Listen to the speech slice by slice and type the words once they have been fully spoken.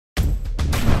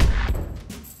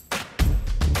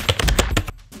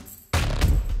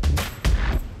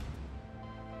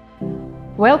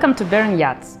Welcome to Bering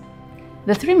Yachts.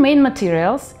 The three main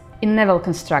materials in naval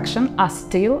construction are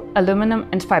steel, aluminum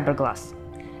and fiberglass.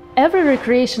 Every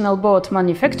recreational boat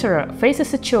manufacturer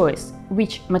faces a choice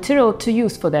which material to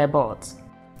use for their boats.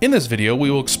 In this video,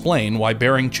 we will explain why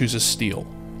Bering chooses steel.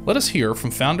 Let us hear from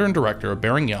founder and director of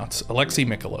Bering Yachts, Alexei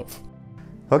Mikhailov.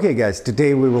 Okay guys,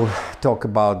 today we will talk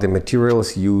about the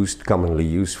materials commonly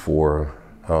used for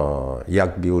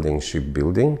yacht building, ship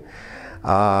building.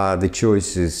 The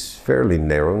choice is fairly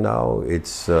narrow now.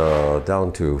 It's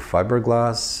down to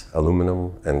fiberglass,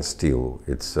 aluminum and steel.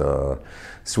 It's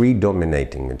three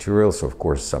dominating materials. Of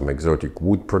course, some exotic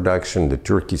wood production. The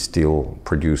Turkey still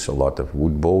produce a lot of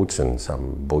wood boats, and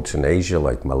some boats in Asia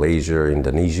like Malaysia,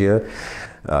 Indonesia,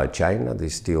 China, they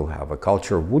still have a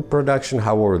culture of wood production.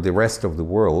 However, the rest of the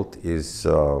world is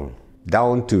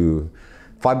down to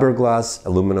fiberglass,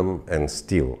 aluminum and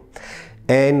steel.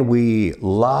 And we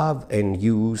love and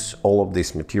use all of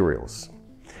these materials.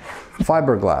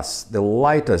 Fiberglass, the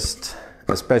lightest,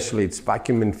 especially it's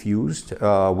vacuum infused.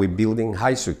 We're building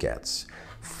yachts,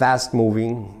 fast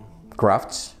moving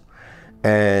crafts.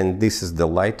 And this is the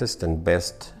lightest and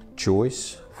best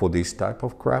choice for this type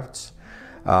of crafts.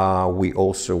 We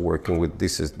also working with,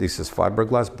 this is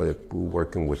fiberglass, but we're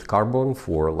working with carbon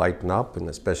for lighten up, and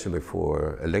especially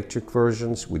for electric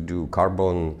versions. We do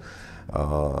carbon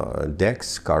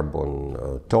decks,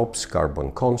 carbon tops,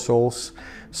 carbon consoles.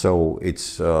 So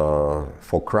it's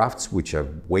for crafts which are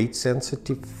weight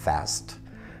sensitive, fast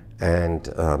and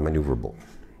maneuverable.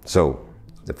 So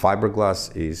the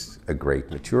fiberglass is a great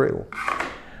material.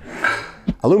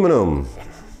 Aluminum,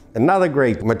 another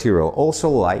great material, also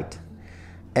light.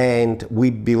 And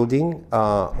we're building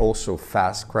also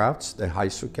fast crafts, the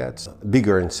yachts,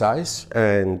 bigger in size,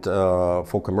 and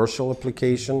for commercial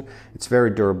application. It's very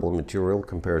durable material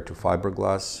compared to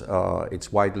fiberglass.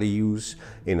 It's widely used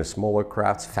in a smaller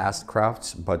crafts, fast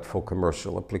crafts, but for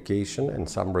commercial application and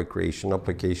some recreation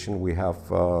application. We have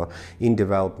in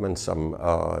development some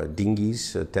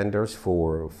dinghies, tenders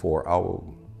for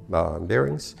our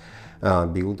bearings,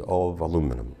 built of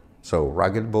aluminum. So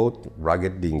rugged boat,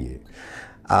 rugged dinghy.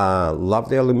 Love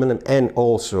the aluminum, and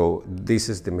also this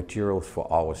is the material for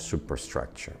our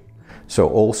superstructure. So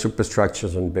all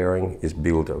superstructures on Bering is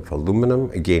built of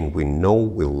aluminum. Again, we know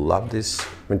we love this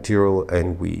material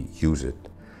and we use it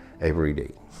every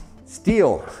day.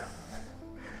 Steel,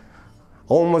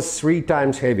 almost 3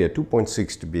 times heavier,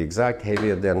 2.6 to be exact,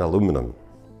 heavier than aluminum.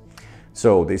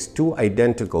 So these two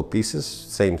identical pieces,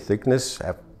 same thickness,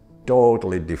 have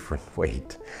totally different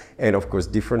weight. And of course,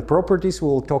 different properties.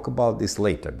 We'll talk about this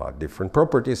later, about different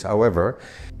properties. However,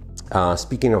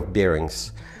 speaking of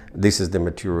bearings, this is the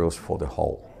materials for the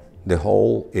hull. The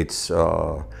hull, it's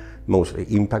mostly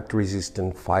impact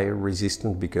resistant, fire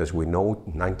resistant, because we know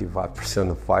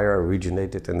 95% of fire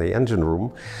originated in the engine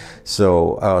room.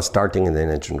 So starting in the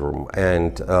engine room.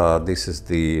 And this is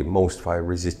the most fire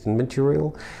resistant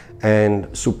material. And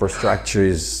superstructure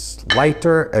is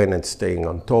lighter and it's staying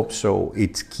on top, so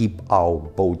it keep our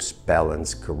boats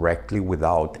balanced correctly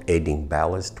without adding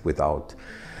ballast, without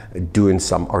doing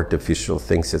some artificial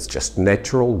things. It's just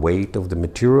natural weight of the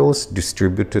materials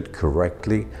distributed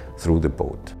correctly through the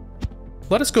boat.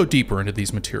 Let us go deeper into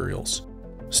these materials.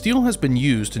 Steel has been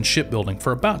used in shipbuilding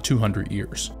for about 200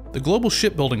 years. The global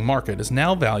shipbuilding market is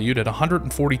now valued at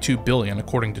 $142 billion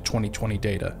according to 2020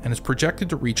 data, and is projected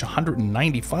to reach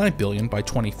 $195 billion by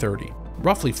 2030.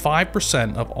 Roughly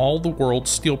 5% of all the world's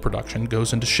steel production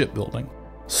goes into shipbuilding.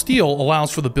 Steel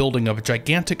allows for the building of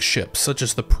gigantic ships such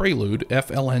as the Prelude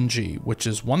FLNG, which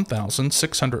is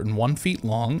 1,601 feet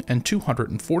long and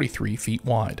 243 feet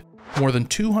wide. More than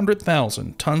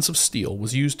 200,000 tons of steel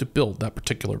was used to build that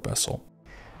particular vessel.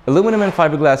 Aluminum and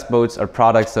fiberglass boats are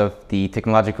products of the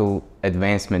technological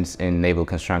advancements in naval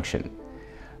construction.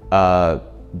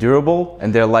 Durable,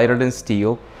 and they're lighter than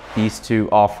steel. These two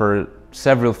offer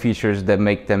several features that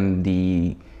make them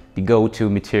the go-to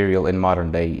material in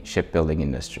modern-day shipbuilding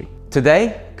industry.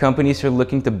 Today, companies are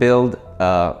looking to build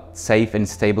safe and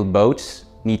stable boats,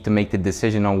 need to make the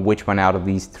decision on which one out of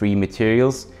these three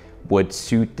materials would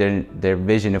suit their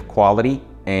vision of quality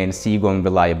and seagoing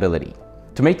reliability.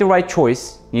 To make the right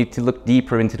choice, you need to look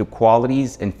deeper into the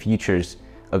qualities and features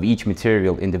of each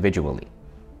material individually.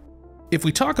 If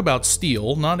we talk about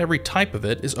steel, not every type of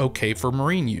it is okay for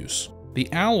marine use. The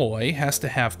alloy has to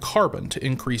have carbon to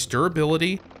increase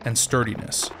durability and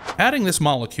sturdiness. Adding this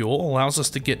molecule allows us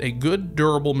to get a good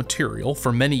durable material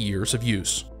for many years of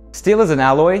use. Steel is an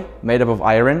alloy made up of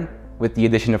iron with the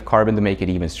addition of carbon to make it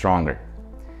even stronger.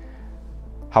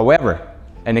 However,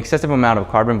 an excessive amount of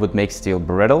carbon would make steel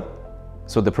brittle,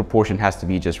 so the proportion has to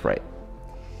be just right.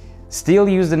 Steel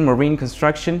used in marine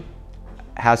construction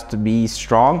has to be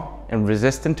strong and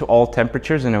resistant to all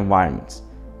temperatures and environments.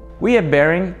 We at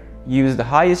Bering use the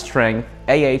highest strength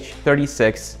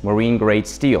AH36 marine grade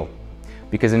steel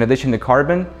because in addition to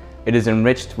carbon, it is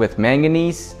enriched with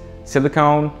manganese,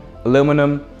 silicone,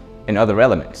 aluminum, and other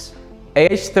elements.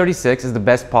 AH36 is the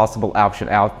best possible option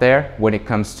out there when it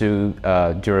comes to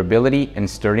durability and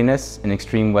sturdiness in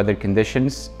extreme weather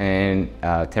conditions and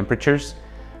temperatures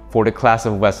for the class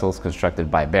of vessels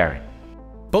constructed by Bering.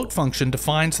 Boat function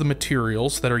defines the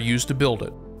materials that are used to build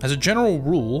it. As a general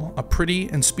rule, a pretty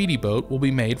and speedy boat will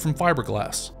be made from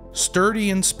fiberglass,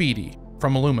 sturdy and speedy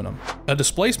from aluminum. A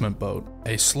displacement boat,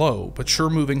 a slow but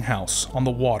sure-moving house on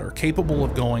the water capable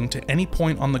of going to any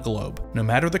point on the globe, no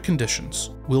matter the conditions,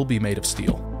 will be made of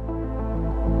steel.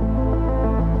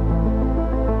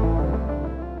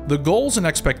 The goals and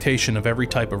expectation of every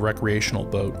type of recreational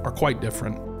boat are quite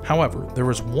different. However, there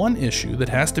is one issue that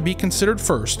has to be considered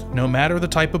first, no matter the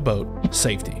type of boat: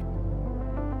 safety.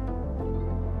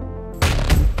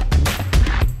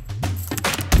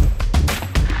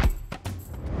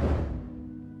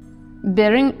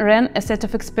 Bering ran a set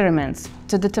of experiments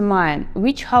to determine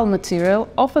which hull material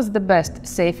offers the best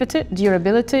safety,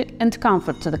 durability and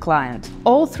comfort to the client.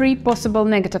 All three possible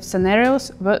negative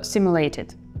scenarios were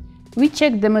simulated. We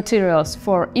checked the materials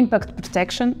for impact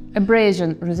protection,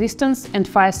 abrasion resistance and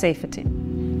fire safety.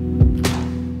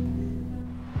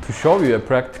 To show you a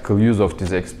practical use of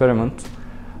this experiment,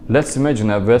 let's imagine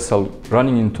a vessel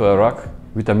running into a rock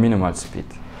with a minimal speed.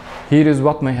 Here is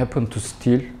what may happen to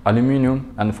steel,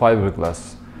 aluminum and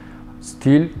fiberglass.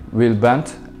 Steel will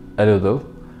bend a little,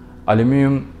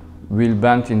 aluminum will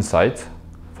bend inside,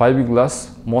 fiberglass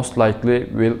most likely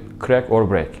will crack or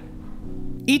break.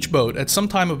 Each boat at some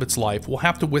time of its life will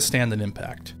have to withstand an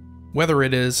impact. Whether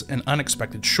it is an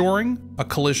unexpected shoring, a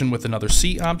collision with another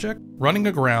sea object, running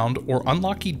aground, or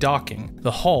unlucky docking,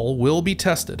 the hull will be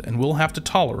tested and will have to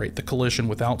tolerate the collision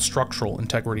without structural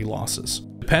integrity losses.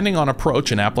 Depending on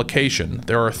approach and application,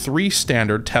 there are three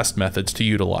standard test methods to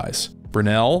utilize: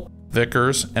 Brunel,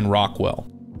 Vickers, and Rockwell.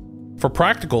 For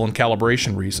practical and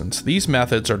calibration reasons, these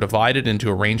methods are divided into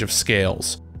a range of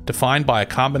scales, defined by a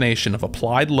combination of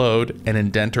applied load and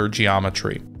indenter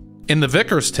geometry. In the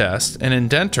Vickers test, an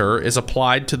indenter is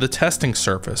applied to the testing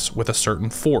surface with a certain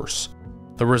force.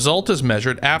 The result is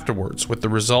measured afterwards, with the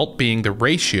result being the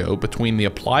ratio between the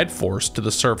applied force to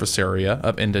the surface area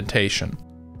of indentation.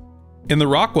 In the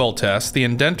Rockwell test, the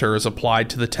indenter is applied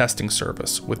to the testing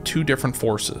surface with two different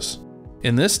forces.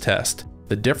 In this test,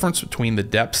 the difference between the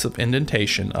depths of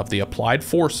indentation of the applied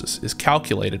forces is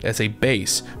calculated as a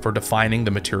base for defining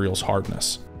the material's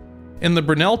hardness. In the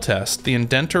Brunel test, the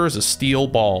indenter is a steel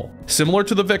ball. Similar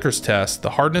to the Vickers test,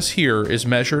 the hardness here is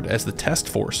measured as the test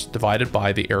force divided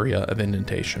by the area of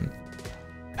indentation.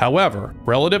 However,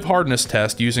 relative hardness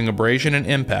test using abrasion and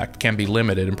impact can be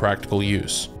limited in practical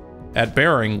use. At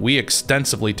Bering, we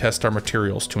extensively test our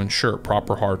materials to ensure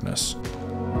proper hardness.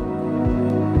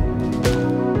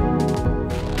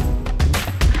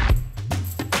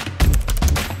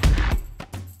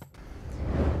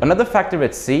 Another factor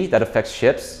at sea that affects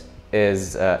ships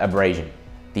is abrasion,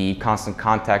 the constant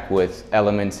contact with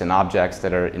elements and objects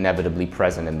that are inevitably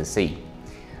present in the sea.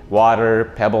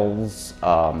 Water, pebbles,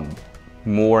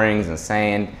 moorings and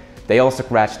sand, they all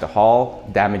scratch the hull,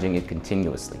 damaging it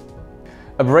continuously.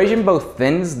 Abrasion both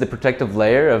thins the protective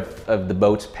layer of the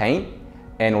boat's paint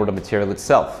and or the material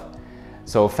itself.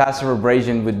 So faster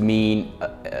abrasion would mean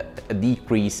a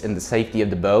decrease in the safety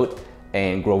of the boat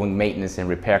and growing maintenance and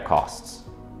repair costs.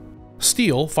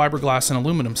 Steel, fiberglass, and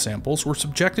aluminum samples were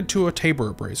subjected to a Tabor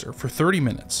abraser for 30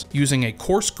 minutes using a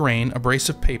coarse-grain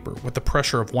abrasive paper with a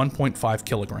pressure of 1.5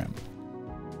 kilogram.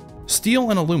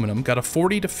 Steel and aluminum got a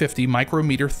 40 to 50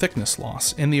 micrometer thickness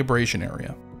loss in the abrasion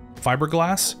area.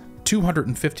 Fiberglass,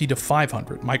 250 to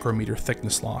 500 micrometer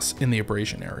thickness loss in the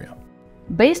abrasion area.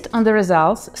 Based on the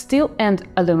results, steel and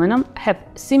aluminum have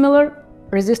similar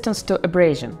resistance to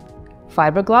abrasion.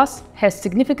 Fiberglass has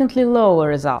significantly lower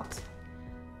results.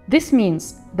 This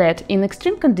means that in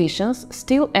extreme conditions,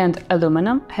 steel and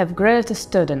aluminum have greater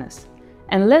sturdiness,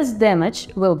 and less damage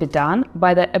will be done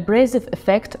by the abrasive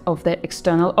effect of the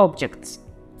external objects.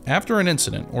 After an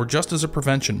incident, or just as a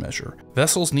prevention measure,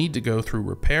 vessels need to go through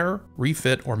repair,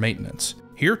 refit, or maintenance.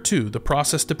 Here too, the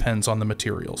process depends on the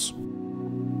materials.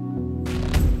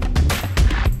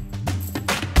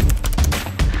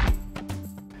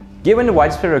 Given the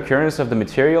widespread occurrence of the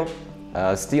material,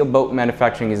 steel boat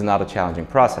manufacturing is not a challenging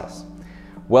process.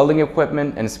 Welding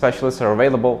equipment and specialists are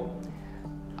available.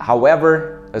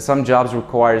 However, some jobs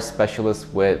require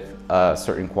specialists with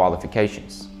certain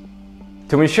qualifications.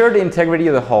 To ensure the integrity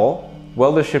of the hull,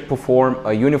 welders should perform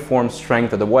a uniform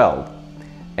strength of the weld.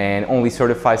 and only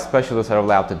certified specialists are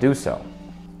allowed to do so.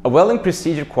 A welding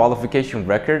procedure qualification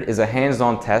record is a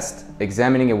hands-on test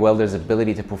examining a welder's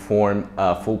ability to perform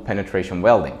full penetration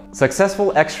welding.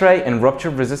 Successful X-ray and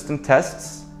rupture-resistant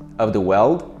tests of the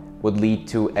weld would lead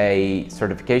to a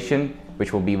certification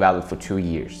which will be valid for 2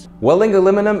 years. Welding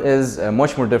aluminum is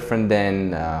much more different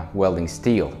than welding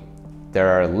steel. There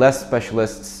are less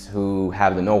specialists who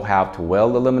have the know-how to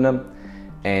weld aluminum,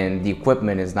 and the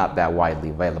equipment is not that widely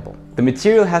available. The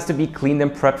material has to be cleaned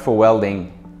and prepped for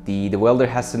welding. The welder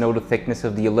has to know the thickness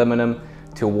of the aluminum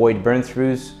to avoid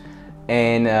burn-throughs,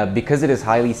 and because it is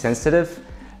highly sensitive,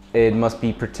 it must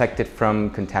be protected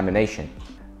from contamination.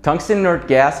 Tungsten inert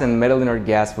gas and metal inert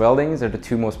gas weldings are the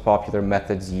two most popular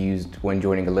methods used when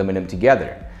joining aluminum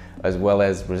together, as well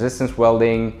as resistance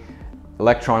welding,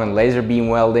 electron and laser beam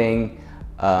welding,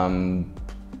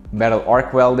 metal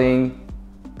arc welding,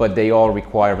 but they all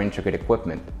require intricate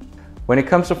equipment. When it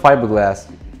comes to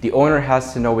fiberglass, the owner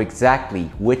has to know exactly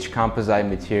which composite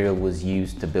material was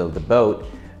used to build the boat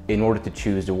in order to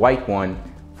choose the right one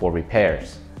for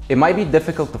repairs. It might be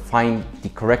difficult to find the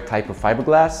correct type of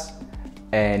fiberglass,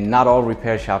 and not all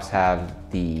repair shops have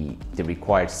the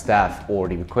required staff or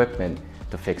the equipment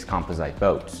to fix composite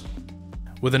boats.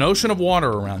 With an ocean of water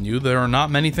around you, there are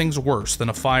not many things worse than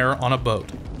a fire on a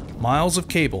boat. Miles of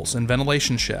cables and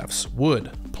ventilation shafts,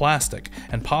 wood, plastic,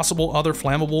 and possible other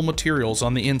flammable materials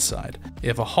on the inside.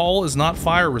 If a hull is not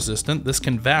fire resistant, this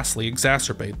can vastly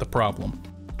exacerbate the problem.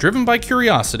 Driven by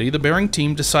curiosity, the Bering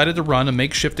team decided to run a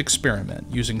makeshift experiment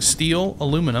using steel,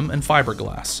 aluminum, and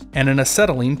fiberglass, and an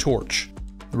acetylene torch.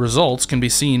 The results can be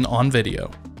seen on video.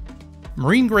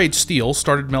 Marine-grade steel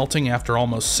started melting after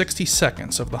almost 60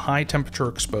 seconds of the high-temperature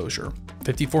exposure,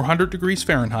 5,400 degrees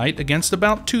Fahrenheit against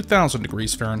about 2,000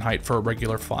 degrees Fahrenheit for a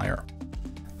regular fire.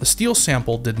 The steel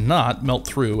sample did not melt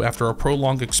through after a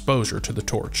prolonged exposure to the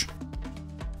torch.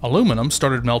 Aluminum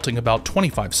started melting about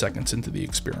 25 seconds into the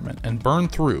experiment and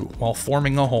burned through while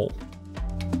forming a hole.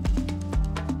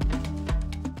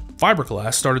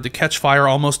 Fiberglass started to catch fire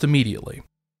almost immediately.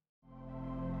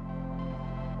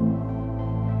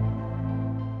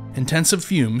 Intensive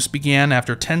fumes began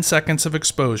after 10 seconds of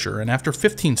exposure, and after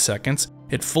 15 seconds,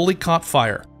 it fully caught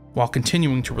fire while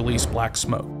continuing to release black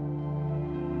smoke.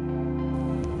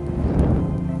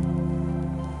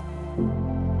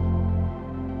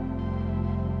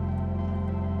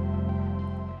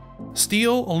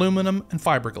 Steel, aluminum, and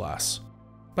fiberglass.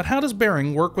 But how does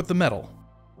Bering work with the metal?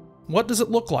 What does it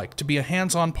look like to be a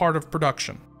hands-on part of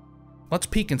production? Let's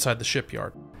peek inside the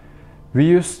shipyard. We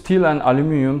use steel and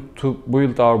aluminum to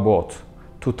build our boat.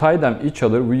 To tie them each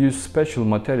other, we use special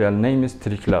material named as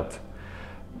triclad.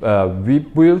 We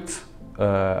built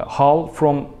hull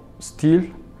from steel,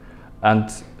 and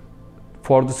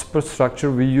for the superstructure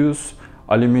we use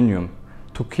aluminum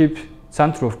to keep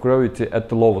center of gravity at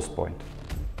the lowest point.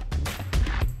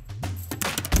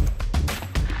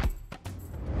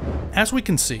 As we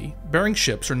can see, Bering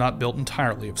ships are not built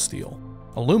entirely of steel.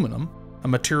 Aluminum, a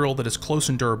material that is close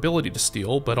in durability to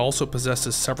steel but also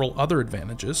possesses several other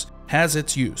advantages, has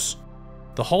its use.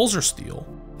 The hulls are steel,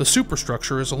 the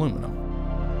superstructure is aluminum.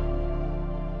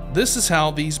 This is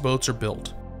how these boats are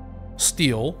built.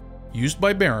 Steel, used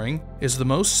by Bering, is the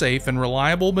most safe and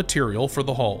reliable material for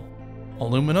the hull.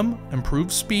 Aluminum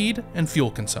improves speed and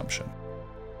fuel consumption.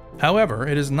 However,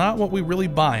 it is not what we really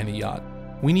buy in a yacht.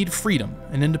 We need freedom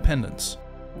and independence,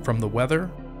 from the weather,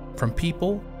 from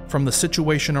people, from the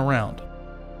situation around.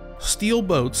 Steel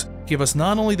boats give us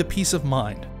not only the peace of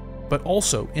mind, but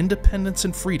also independence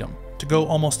and freedom to go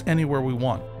almost anywhere we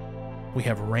want. We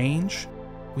have range,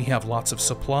 we have lots of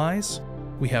supplies,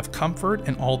 we have comfort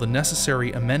and all the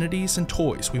necessary amenities and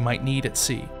toys we might need at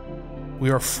sea.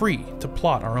 We are free to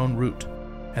plot our own route,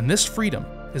 and this freedom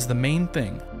is the main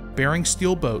thing Bering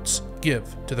steel boats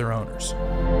give to their owners.